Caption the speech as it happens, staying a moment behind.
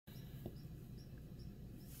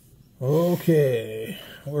Okay,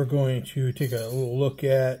 we're going to take a little look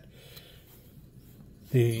at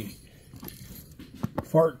the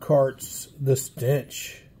KARTS, the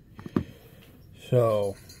Stench.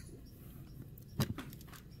 So,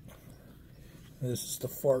 this is the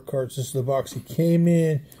KARTS. This is the box he came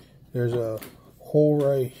in. There's a hole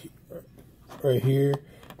right here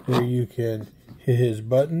where you can hit his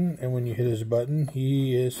button, and when you hit his button,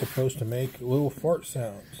 he is supposed to make little fart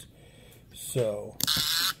sounds. So,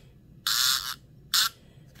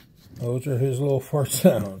 those are his little fart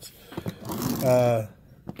sounds.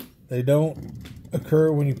 They don't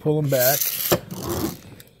occur when you pull them back.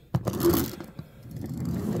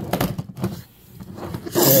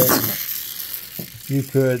 And you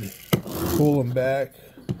could pull them back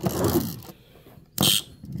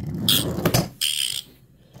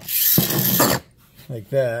like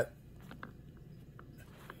that.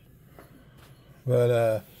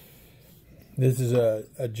 But this is a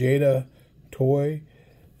Jada toy.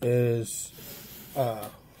 It is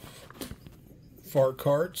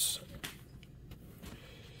KARTS,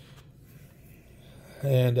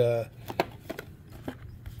 and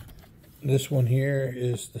this one here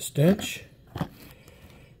is the Stench,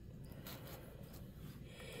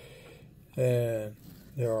 and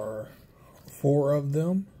there are 4 of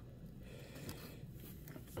them.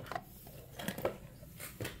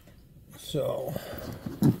 So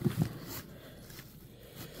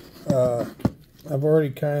I've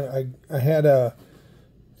already I had a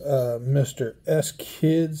Mr. S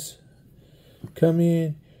Kids come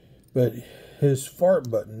in, but his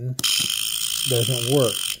fart button doesn't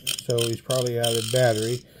work, so he's probably out of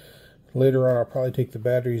battery. Later on, I'll probably take the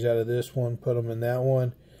batteries out of this one, put them in that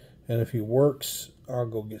one, and if he works, I'll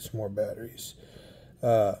go get some more batteries.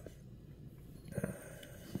 But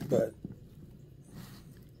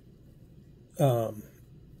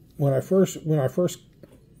when I first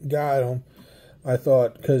got him, I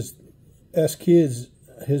thought, because S Kids,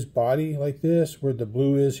 his body like this, where the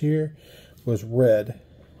blue is here, was red,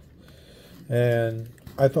 and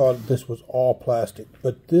I thought this was all plastic,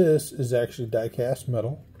 but this is actually die-cast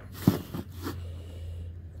metal.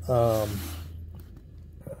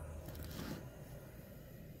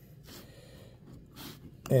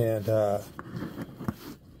 And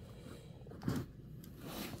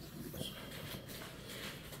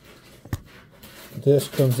this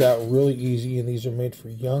comes out really easy, and these are made for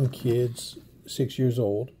young kids, 6 years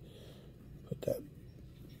old. Put that.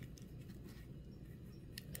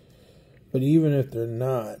 But even if they're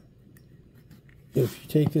not, if you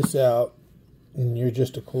take this out and you're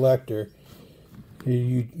just a collector,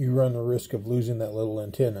 you run the risk of losing that little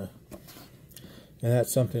antenna. And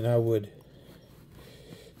that's something I would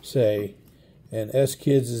say. And S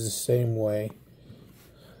Kids is the same way.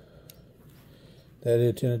 That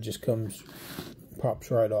antenna just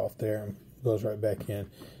pops right off there and goes right back in.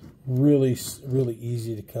 Really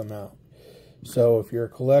easy to come out. So if you're a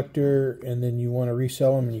collector and then you want to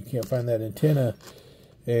resell them and you can't find that antenna,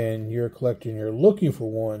 and you're a collector and you're looking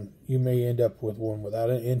for one, you may end up with one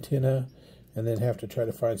without an antenna and then have to try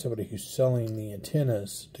to find somebody who's selling the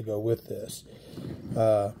antennas to go with this.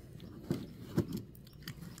 The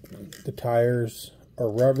tires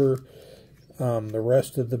are rubber. The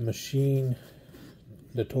rest of the machine,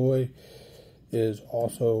 the toy, is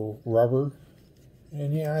also rubber.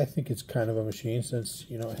 And yeah, I think it's kind of a machine, since,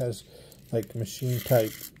 you know, it has like machine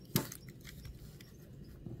type,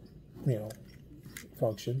 you know,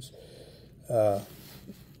 functions. And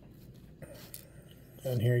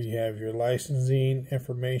here you have your licensing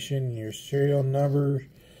information, your serial number.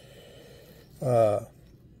 I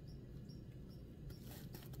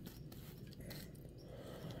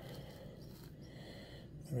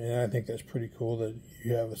mean, I think that's pretty cool that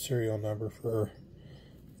you have a serial number for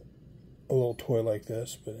a little toy like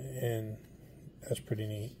this, and that's pretty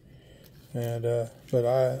neat. And but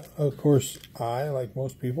of course, like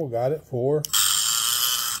most people, got it for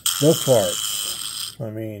the farts. I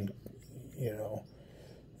mean, you know,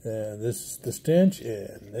 and this is the Stench,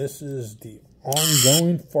 and this is the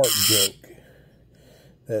ongoing fart joke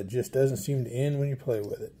that just doesn't seem to end when you play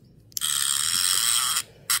with it.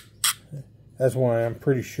 That's why I'm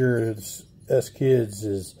pretty sure this S Kids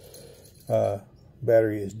is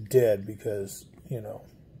battery is dead, because, you know,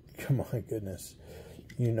 come on, goodness,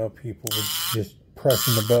 you know, people were just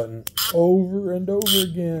pressing the button over and over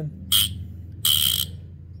again.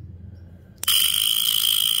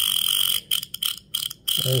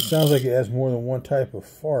 And it sounds like it has more than one type of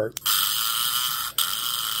fart.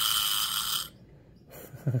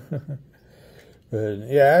 But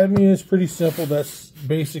yeah, I mean, it's pretty simple. That's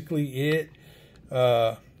basically it.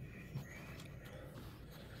 That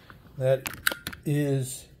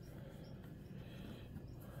is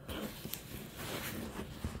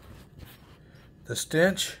the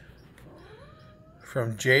Stench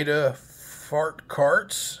from Jada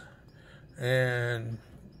KARTS, and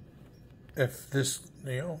if this,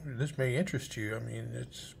 this may interest you. I mean,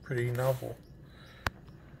 it's pretty novel.